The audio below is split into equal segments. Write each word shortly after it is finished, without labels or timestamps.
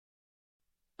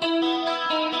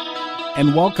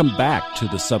And welcome back to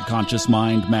the Subconscious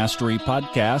Mind Mastery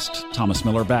Podcast. Thomas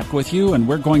Miller back with you, and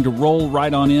we're going to roll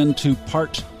right on into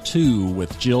part 2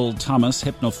 with Jill Thomas,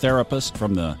 hypnotherapist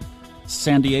from the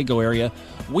San Diego area.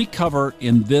 We cover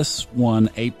in this one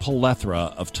a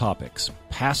plethora of topics: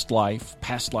 past life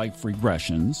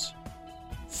regressions,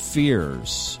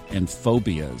 fears and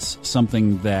phobias,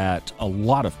 something that a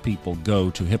lot of people go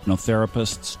to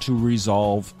hypnotherapists to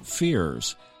resolve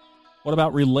fears. What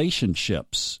about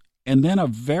relationships? And then a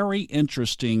very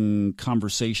interesting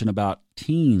conversation about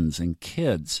teens and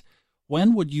kids.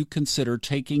 When would you consider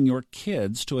taking your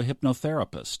kids to a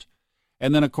hypnotherapist?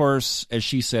 And then, of course, as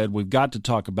she said, we've got to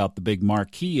talk about the big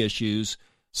marquee issues,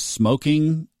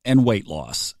 smoking and weight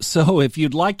loss. So if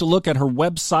you'd like to look at her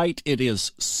website, it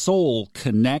is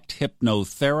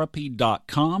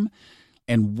soulconnecthypnotherapy.com.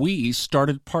 And we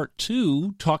started part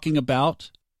 2 talking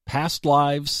about past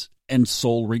lives and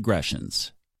soul regressions.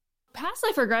 Past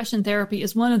life regression therapy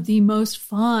is one of the most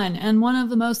fun and one of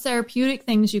the most therapeutic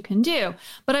things you can do.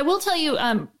 But I will tell you,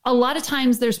 a lot of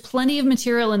times there's plenty of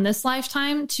material in this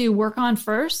lifetime to work on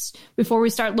first before we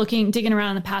start digging around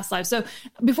in the past life. So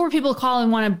before people call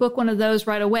and want to book one of those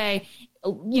right away, a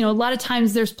lot of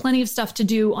times there's plenty of stuff to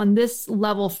do on this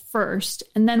level first,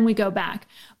 and then we go back.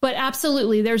 But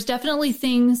absolutely, there's definitely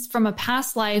things from a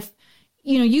past life.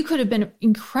 You could have been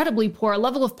incredibly poor, a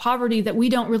level of poverty that we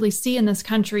don't really see in this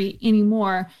country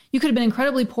anymore. You could have been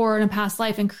incredibly poor in a past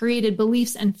life and created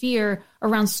beliefs and fear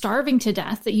around starving to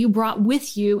death that you brought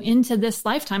with you into this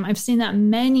lifetime. I've seen that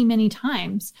many, many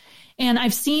times. And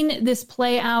I've seen this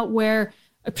play out where,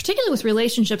 particularly with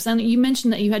relationships, and you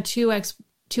mentioned that you had two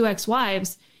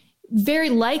ex-wives, very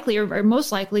likely, or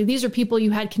most likely, these are people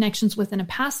you had connections with in a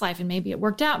past life, and maybe it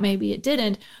worked out, maybe it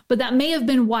didn't. But that may have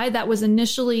been why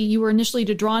you were initially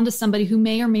drawn to somebody who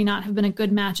may or may not have been a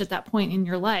good match at that point in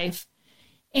your life.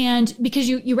 And because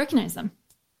you recognize them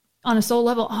on a soul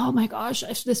level. Oh my gosh,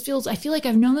 I feel like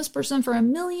I've known this person for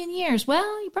 1,000,000 years.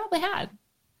 Well, you probably had.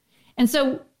 And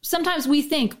so sometimes we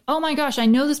think, oh my gosh, I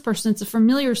know this person, it's a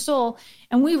familiar soul,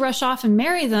 and we rush off and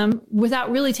marry them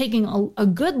without really taking a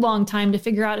good long time to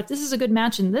figure out if this is a good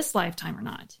match in this lifetime or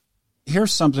not.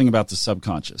 Here's something about the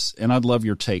subconscious, and I'd love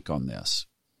your take on this.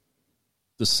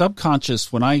 The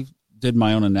subconscious, when I did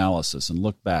my own analysis and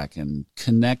looked back and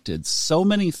connected so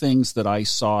many things that I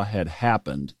saw had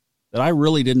happened that I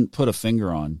really didn't put a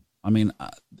finger on. I mean,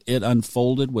 it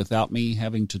unfolded without me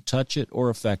having to touch it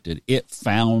or affect it. It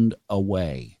found a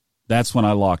way. That's when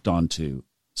I locked onto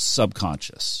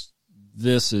subconscious.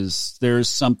 There's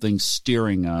something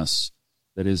steering us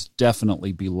that is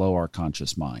definitely below our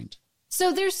conscious mind.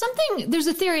 So there's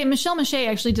a theory, and Michelle Mache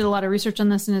actually did a lot of research on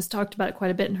this and has talked about it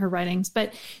quite a bit in her writings,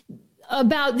 but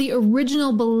about the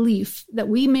original belief that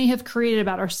we may have created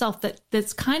about ourselves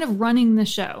that's kind of running the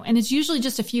show. And it's usually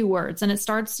just a few words, and it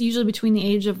starts usually between the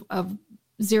age of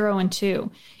 0 and 2.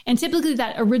 And typically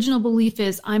that original belief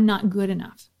is, I'm not good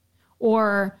enough,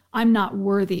 or I'm not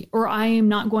worthy, or I am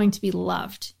not going to be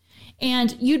loved.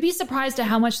 And you'd be surprised at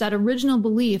how much that original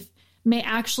belief may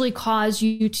actually cause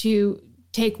you to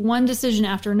take one decision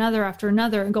after another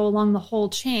and go along the whole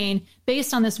chain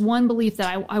based on this one belief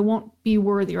that I won't be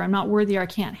worthy, or I'm not worthy, or I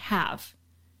can't have.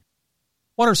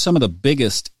 What are some of the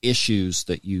biggest issues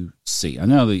that you see? I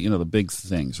know that, the big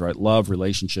things, right? Love,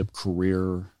 relationship,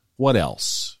 career. What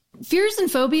else? Fears and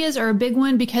phobias are a big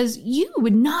one, because you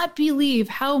would not believe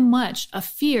how much a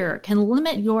fear can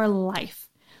limit your life.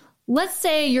 Let's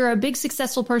say you're a big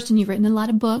successful person. You've written a lot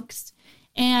of books,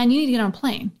 and you need to get on a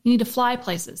plane. You need to fly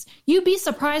places. You'd be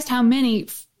surprised how many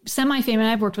semi-famous,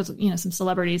 I've worked with, some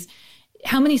celebrities,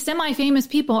 how many semi-famous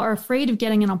people are afraid of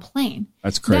getting on a plane.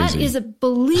 That's crazy. That is a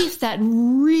belief that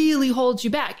really holds you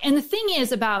back. And the thing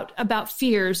is about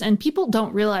fears, and people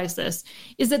don't realize this,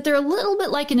 is that they're a little bit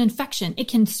like an infection. It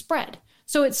can spread.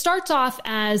 So it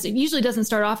usually doesn't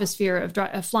start off as fear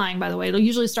of flying, by the way. It'll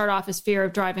usually start off as fear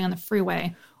of driving on the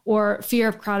freeway, or fear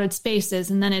of crowded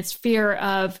spaces. And then it's fear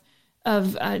of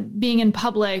being in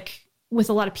public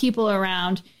with a lot of people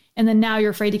around. And then now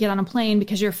you're afraid to get on a plane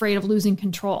because you're afraid of losing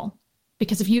control.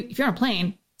 Because if you're on a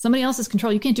plane, somebody else's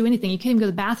control, you can't do anything. You can't even go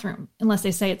to the bathroom unless they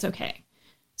say it's okay.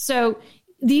 So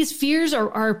these fears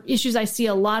are issues I see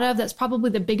a lot of. That's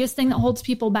probably the biggest thing that holds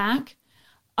people back.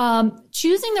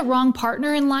 Choosing the wrong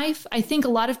partner in life. I think a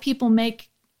lot of people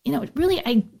make, really,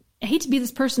 I hate to be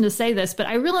this person to say this, but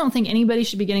I really don't think anybody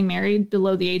should be getting married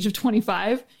below the age of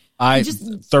 25.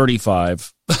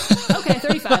 35. Okay,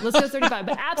 35. Let's go 35.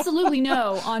 But absolutely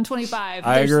no on 25.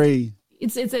 I agree.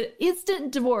 It's an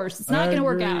instant divorce. It's not going to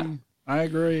work out. I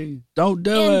agree. Don't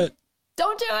do it.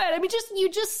 Don't do it. I mean, you're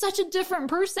just such a different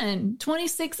person,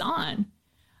 26 on.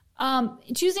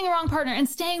 choosing a wrong partner and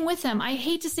staying with them. I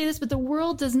hate to say this, but the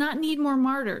world does not need more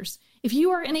martyrs. If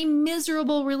you are in a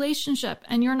miserable relationship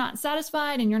and you're not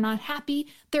satisfied and you're not happy,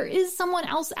 there is someone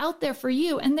else out there for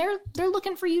you, and they're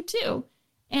looking for you too.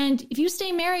 And if you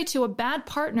stay married to a bad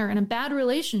partner in a bad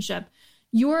relationship,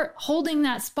 you're holding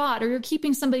that spot, or you're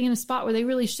keeping somebody in a spot where they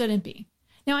really shouldn't be.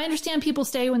 Now, I understand people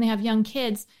stay when they have young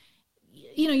kids.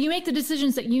 You know, you make the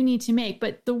decisions that you need to make,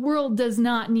 but the world does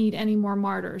not need any more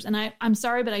martyrs. And I'm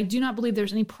sorry, but I do not believe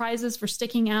there's any prizes for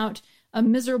sticking out a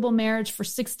miserable marriage for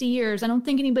 60 years. I don't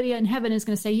think anybody in heaven is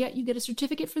going to say, yeah, you get a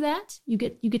certificate for that. You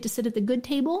get to sit at the good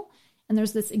table, and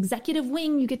there's this executive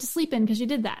wing you get to sleep in because you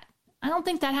did that. I don't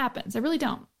think that happens. I really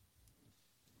don't.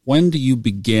 When do you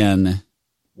begin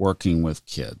working with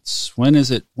kids? When is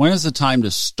the time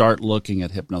to start looking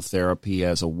at hypnotherapy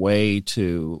as a way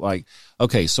to, like,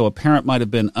 okay, so a parent might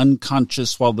have been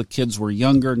unconscious while the kids were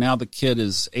younger. Now the kid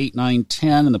is 8, 9,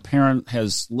 10, and the parent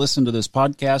has listened to this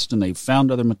podcast and they've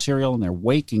found other material and they're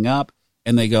waking up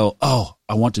and they go, oh,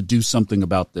 I want to do something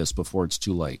about this before it's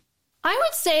too late. I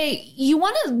would say you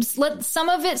want to let some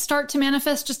of it start to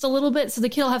manifest just a little bit so the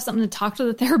kid will have something to talk to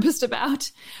the therapist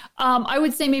about. I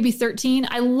would say maybe 13.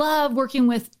 I love working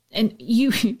with, and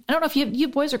you, I don't know if you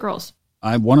have boys or girls.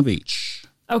 I have one of each.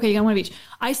 Okay, you got one of each.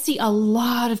 I see a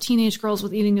lot of teenage girls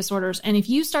with eating disorders. And if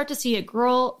you start to see a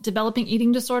girl developing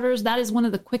eating disorders, that is one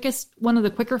of the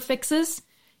quicker fixes.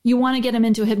 You want to get them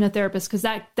into a hypnotherapist because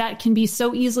that can be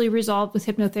so easily resolved with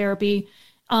hypnotherapy.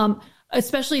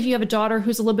 Especially if you have a daughter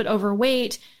who's a little bit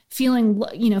overweight, feeling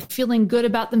good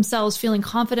about themselves, feeling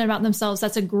confident about themselves.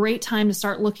 That's a great time to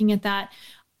start looking at that.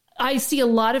 I see a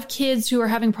lot of kids who are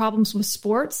having problems with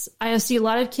sports. I see a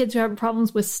lot of kids who have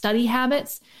problems with study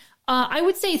habits. I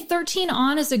would say 13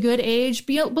 on is a good age.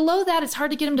 Below that, it's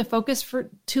hard to get them to focus for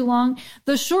too long.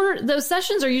 Those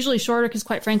sessions are usually shorter because,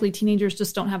 quite frankly, teenagers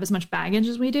just don't have as much baggage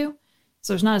as we do.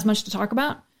 So there's not as much to talk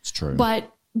about. It's true.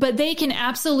 But they can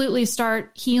absolutely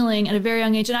start healing at a very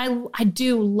young age. And I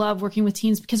do love working with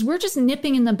teens because we're just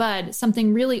nipping in the bud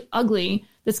something really ugly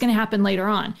that's going to happen later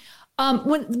on.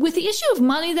 With the issue of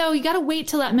money, though, you got to wait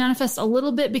till that manifests a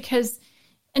little bit because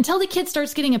until the kid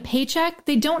starts getting a paycheck,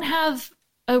 they don't have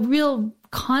a real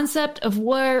concept of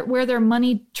where their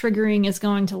money triggering is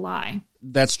going to lie.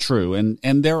 That's true.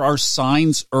 And there are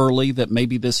signs early that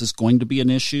maybe this is going to be an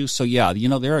issue. So, yeah,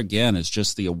 there again is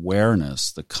just the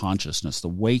awareness, the consciousness, the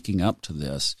waking up to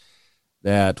this,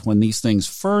 that when these things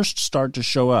first start to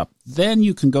show up, then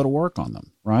you can go to work on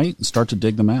them, right? And start to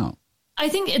dig them out. I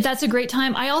think that's a great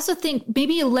time. I also think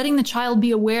maybe letting the child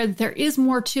be aware that there is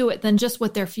more to it than just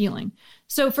what they're feeling.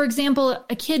 So, for example,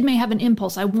 a kid may have an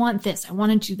impulse. I want this. I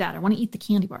want to do that. I want to eat the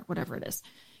candy bar, whatever it is.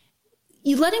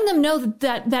 You letting them know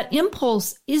that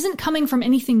impulse isn't coming from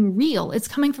anything real. It's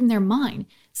coming from their mind.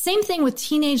 Same thing with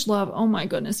teenage love. Oh my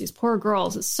goodness, these poor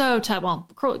girls. It's so tough. Well,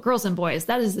 girls and boys,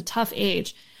 that is the tough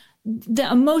age.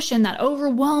 The emotion, that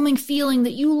overwhelming feeling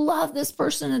that you love this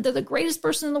person and they're the greatest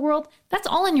person in the world, that's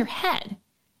all in your head.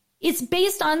 It's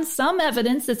based on some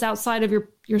evidence that's outside of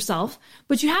yourself,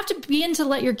 but you have to begin to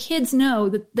let your kids know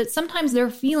that sometimes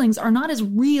their feelings are not as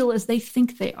real as they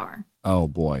think they are. Oh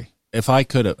boy. If I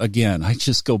could, again, I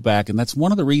just go back, and that's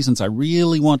one of the reasons I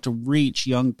really want to reach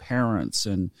young parents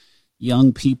and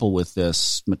young people with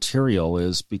this material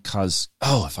is because,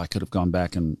 if I could have gone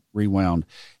back and rewound.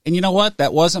 And you know what?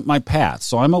 That wasn't my path,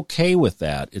 so I'm okay with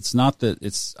that. It's not that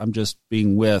I'm just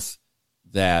being with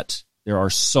that there are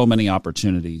so many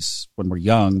opportunities when we're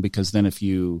young, because then if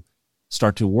you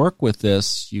start to work with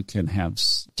this, you can have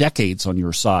decades on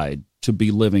your side to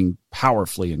be living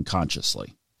powerfully and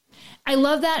consciously. I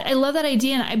love that. I love that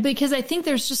idea because I think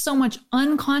there's just so much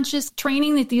unconscious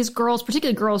training that these girls,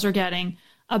 particularly girls, are getting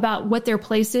about what their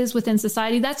place is within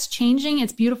society. That's changing.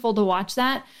 It's beautiful to watch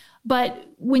that. But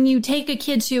when you take a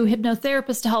kid to a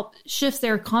hypnotherapist to help shift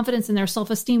their confidence and their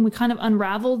self-esteem, we kind of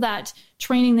unravel that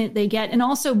training that they get and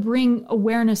also bring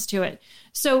awareness to it.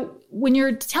 So when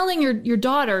you're telling your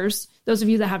daughters, those of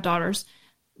you that have daughters,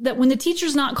 that when the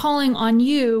teacher's not calling on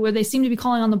you, or they seem to be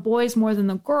calling on the boys more than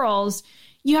the girls,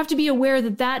 you have to be aware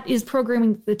that is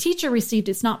programming the teacher received.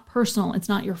 It's not personal. It's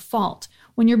not your fault.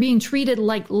 When you're being treated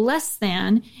like less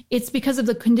than, it's because of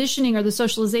the conditioning or the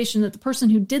socialization that the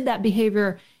person who did that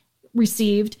behavior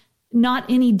received, not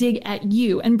any dig at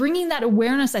you. And bringing that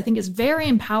awareness, I think, is very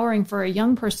empowering for a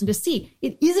young person to see.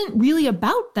 It isn't really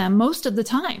about them most of the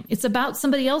time. It's about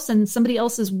somebody else and somebody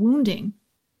else's wounding.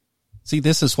 See,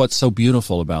 this is what's so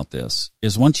beautiful about this,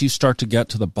 is once you start to get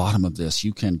to the bottom of this,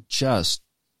 you can just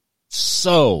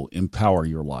so empower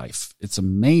your life. It's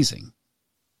amazing.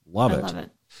 Love it.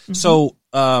 Mm-hmm. So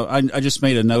I just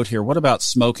made a note here. What about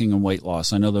smoking and weight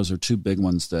loss? I know those are two big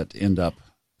ones that end up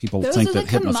People Those think are that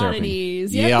the hypnotherapy.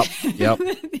 commodities. Yep.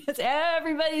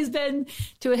 Everybody's been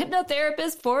to a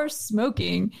hypnotherapist for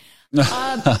smoking.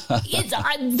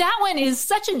 That one is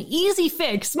such an easy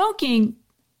fix. Smoking,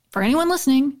 for anyone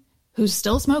listening who's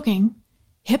still smoking,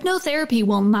 hypnotherapy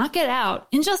will knock it out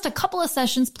in just a couple of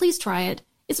sessions. Please try it.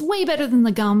 It's way better than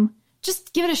the gum.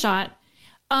 Just give it a shot.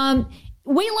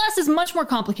 Weight loss is much more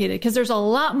complicated because there's a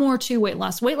lot more to weight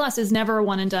loss. Weight loss is never a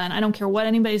one and done. I don't care what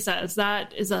anybody says.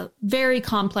 That is a very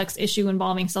complex issue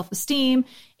involving self-esteem,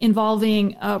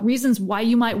 involving reasons why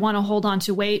you might want to hold on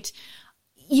to weight.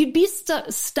 You'd be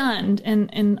stunned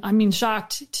and I mean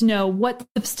shocked to know what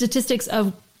the statistics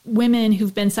of women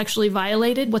who've been sexually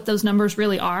violated, what those numbers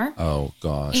really are. Oh,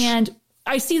 gosh. And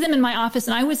I see them in my office,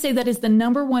 and I would say that is the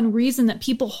number one reason that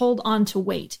people hold on to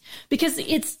weight. Because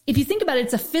it's, if you think about it,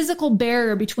 it's a physical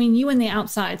barrier between you and the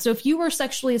outside. So if you were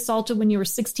sexually assaulted when you were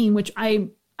 16, which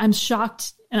I'm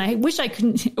shocked, and I wish I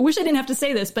didn't have to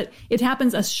say this, but it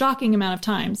happens a shocking amount of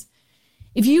times.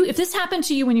 If this happened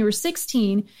to you when you were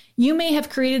 16, you may have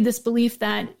created this belief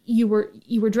that you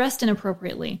were dressed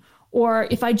inappropriately. Or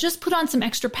if I just put on some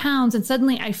extra pounds and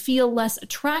suddenly I feel less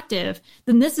attractive,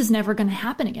 then this is never going to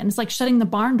happen again. It's like shutting the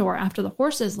barn door after the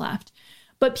horses left.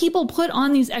 But people put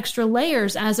on these extra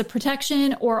layers as a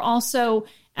protection or also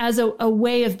as a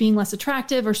way of being less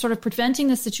attractive or sort of preventing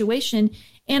the situation.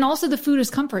 And also the food is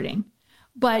comforting.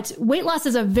 But weight loss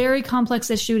is a very complex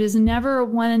issue. It is never a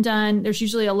one and done. There's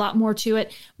usually a lot more to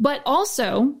it. But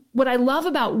also, what I love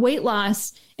about weight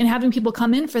loss and having people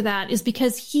come in for that is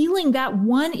because healing that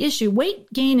one issue,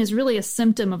 weight gain is really a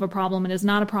symptom of a problem. It is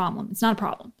not a problem. It's not a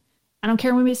problem. I don't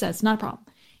care what anybody says. It's not a problem.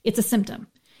 It's a symptom.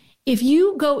 If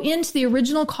you go into the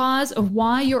original cause of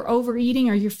why you're overeating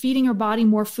or you're feeding your body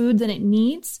more food than it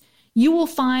needs, you will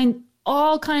find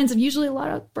all kinds of, usually a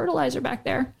lot of fertilizer back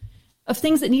there, of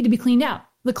things that need to be cleaned out.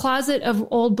 The closet of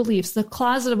old beliefs, the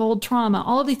closet of old trauma,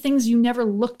 all of the things you never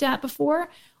looked at before,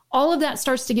 all of that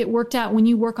starts to get worked out when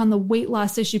you work on the weight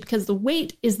loss issue because the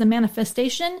weight is the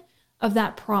manifestation of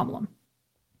that problem.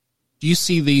 Do you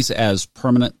see these as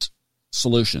permanent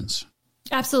solutions?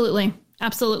 Absolutely.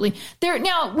 Absolutely.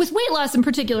 Now, with weight loss in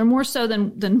particular, more so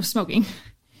than smoking,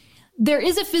 there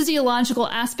is a physiological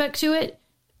aspect to it.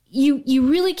 You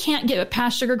really can't get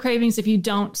past sugar cravings if you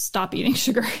don't stop eating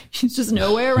sugar. There's just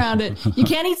no way around it. You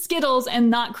can't eat Skittles and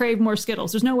not crave more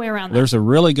Skittles. There's no way around that. There's a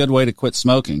really good way to quit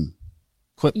smoking.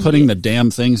 Quit putting the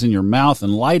damn things in your mouth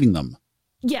and lighting them.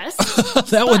 Yes.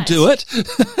 That would do it.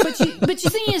 but the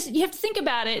thing is, you have to think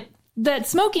about it, that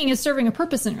smoking is serving a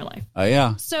purpose in your life. Oh,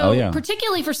 yeah. So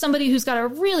particularly for somebody who's got a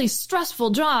really stressful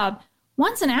job,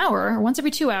 once an hour or once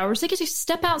every 2 hours, they get to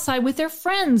step outside with their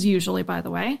friends, usually, by the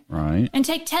way. Right. And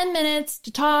take 10 minutes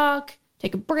to talk,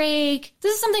 take a break.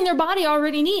 This is something their body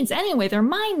already needs anyway. Their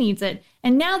mind needs it.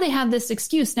 And now they have this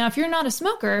excuse. Now, if you're not a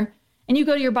smoker and you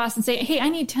go to your boss and say, hey, I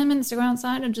need 10 minutes to go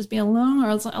outside and just be alone or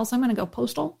else I'm going to go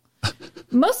postal.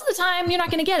 Most of the time, you're not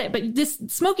going to get it. But this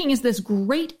smoking is this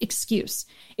great excuse.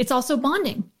 It's also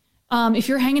bonding. If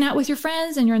you're hanging out with your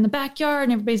friends and you're in the backyard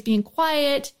and everybody's being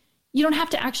quiet, you don't have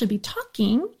to actually be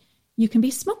talking. You can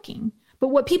be smoking. But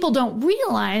what people don't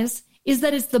realize is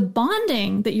that it's the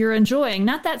bonding that you're enjoying,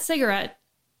 not that cigarette.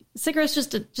 Cigarette's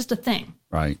just a thing.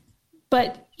 Right.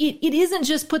 But it isn't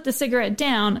just put the cigarette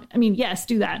down. I mean, yes,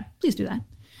 do that. Please do that.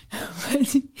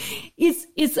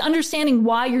 It's understanding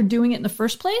why you're doing it in the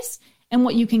first place and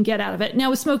what you can get out of it. Now,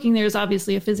 with smoking, there's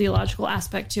obviously a physiological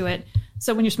aspect to it.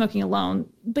 So when you're smoking alone,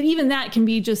 but even that can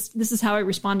be just, this is how I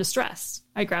respond to stress.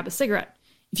 I grab a cigarette.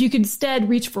 If you could instead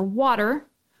reach for water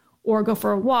or go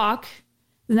for a walk,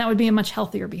 then that would be a much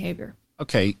healthier behavior.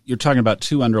 Okay, you're talking about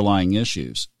two underlying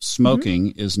issues.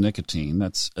 Smoking is nicotine.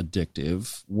 That's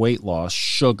addictive. Weight loss,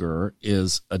 sugar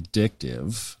is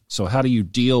addictive. So how do you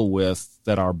deal with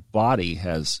that our body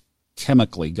has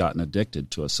chemically gotten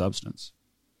addicted to a substance?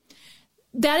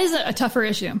 That is a tougher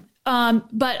issue.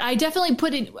 But I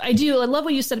definitely I love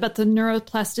what you said about the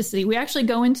neuroplasticity. We actually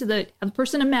go into have the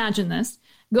person imagine this,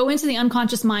 go into the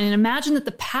unconscious mind and imagine that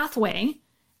the pathway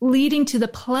leading to the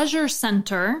pleasure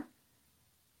center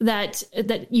that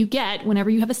you get whenever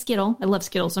you have a Skittle. I love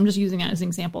Skittles, so I'm just using that as an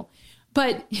example.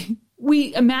 But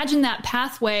we imagine that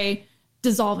pathway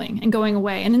dissolving and going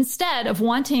away. And instead of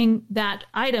wanting that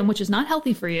item, which is not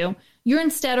healthy for you, you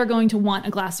instead are going to want a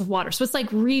glass of water. So it's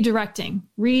like redirecting.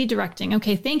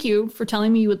 Okay, thank you for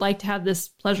telling me you would like to have this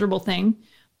pleasurable thing.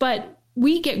 But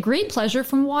we get great pleasure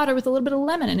from water with a little bit of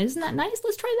lemon. And isn't that nice?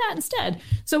 Let's try that instead.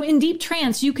 So in deep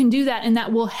trance, you can do that and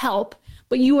that will help.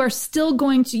 But you are still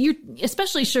going to,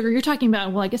 especially sugar, you're talking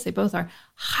about, well, I guess they both are,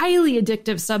 highly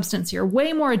addictive substance here,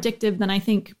 way more addictive than I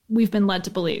think we've been led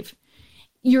to believe.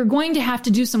 you're going to have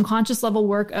to do some conscious level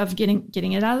work of getting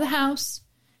it out of the house,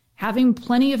 having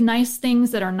plenty of nice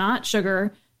things that are not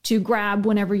sugar to grab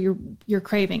whenever you're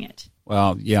craving it.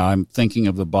 Well, yeah, I'm thinking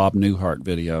of the Bob Newhart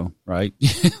video, right?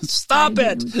 Stop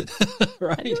it!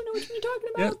 Right? I don't know what you're talking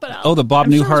about, but the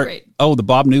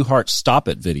Bob Newhart Stop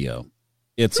It video.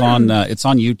 It's on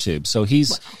YouTube. So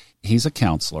he's a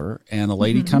counselor, and a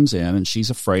lady comes in, and she's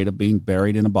afraid of being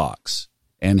buried in a box.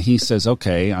 And he says,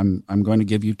 "Okay, I'm going to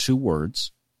give you 2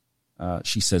 words."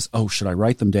 She says, "Oh, should I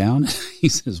write them down?" He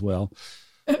says, "Well,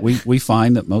 we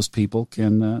find that most people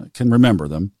can remember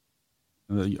them.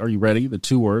 Are you ready? The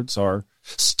 2 words are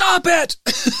stop it."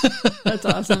 That's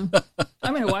awesome.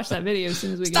 I'm going to watch that video as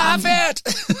soon as we stop it.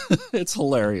 It's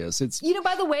hilarious. It's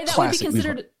by the way, that would be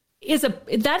considered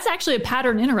that's actually a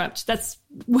pattern interrupt. That's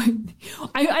I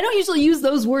don't usually use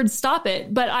those words stop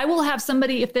it, but I will have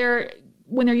somebody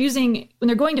when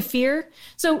they're going to fear.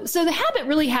 So the habit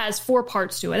really has 4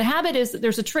 parts to it. A habit is that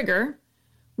there's a trigger,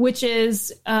 which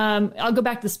is, I'll go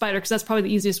back to the spider because that's probably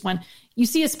the easiest one. You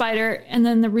see a spider, and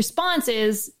then the response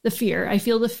is the fear. I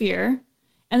feel the fear.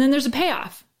 And then there's a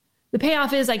payoff. The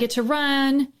payoff is I get to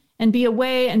run and be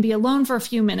away and be alone for a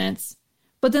few minutes.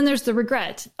 But then there's the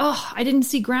regret. Oh, I didn't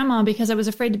see grandma because I was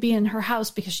afraid to be in her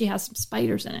house because she has some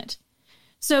spiders in it.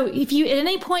 So if you, at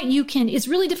any point it's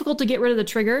really difficult to get rid of the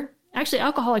trigger. Actually,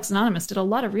 Alcoholics Anonymous did a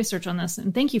lot of research on this,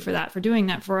 and thank you for that, for doing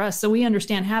that for us. So we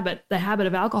understand the habit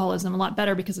of alcoholism a lot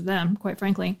better because of them, quite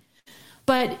frankly.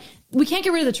 But we can't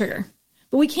get rid of the trigger.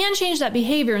 But we can change that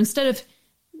behavior. Instead of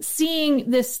seeing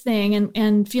this thing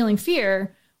and feeling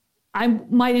fear, I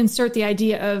might insert the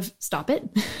idea of stop it.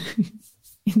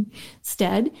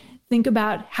 Instead, think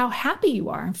about how happy you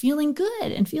are and feeling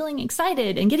good and feeling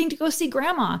excited and getting to go see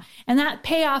grandma. And that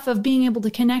payoff of being able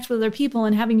to connect with other people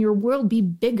and having your world be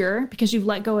bigger because you've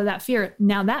let go of that fear,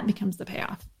 now that becomes the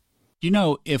payoff.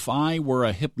 If I were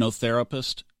a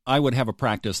hypnotherapist, I would have a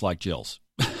practice like Jill's.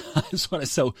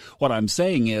 So what I'm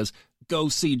saying is, go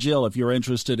see Jill if you're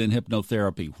interested in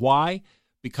hypnotherapy. Why?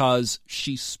 Because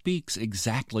she speaks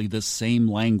exactly the same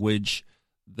language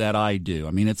that I do.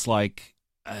 I mean, it's like,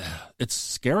 it's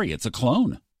scary. It's a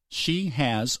clone. She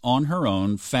has, on her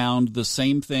own, found the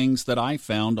same things that I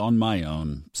found on my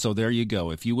own. So there you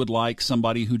go. If you would like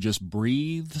somebody who just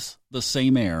breathes the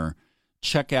same air,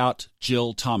 check out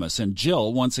Jill Thomas. And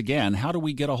Jill, once again, how do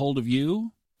we get a hold of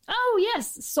you? Oh,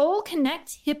 yes.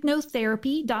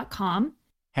 SoulConnectHypnotherapy.com.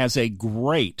 Has a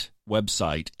great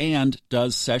website and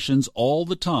does sessions all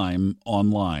the time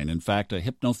online. In fact, a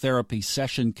hypnotherapy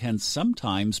session can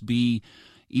sometimes be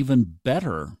even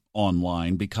better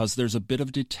online because there's a bit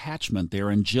of detachment there,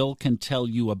 and Jill can tell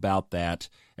you about that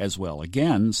as well.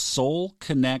 Again,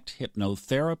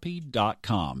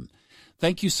 SoulConnectHypnotherapy.com.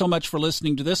 Thank you so much for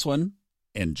listening to this one.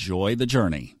 Enjoy the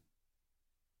journey.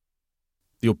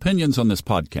 The opinions on this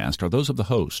podcast are those of the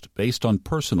host, based on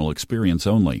personal experience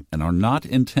only, and are not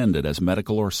intended as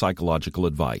medical or psychological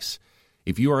advice.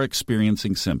 If you are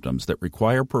experiencing symptoms that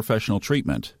require professional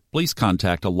treatment, please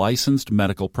contact a licensed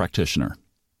medical practitioner.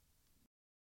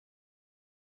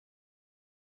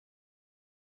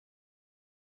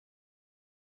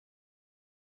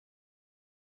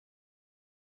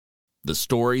 The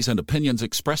stories and opinions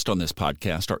expressed on this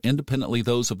podcast are independently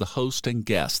those of the host and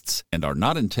guests and are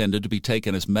not intended to be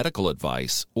taken as medical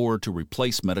advice or to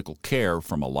replace medical care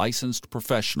from a licensed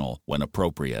professional when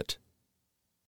appropriate.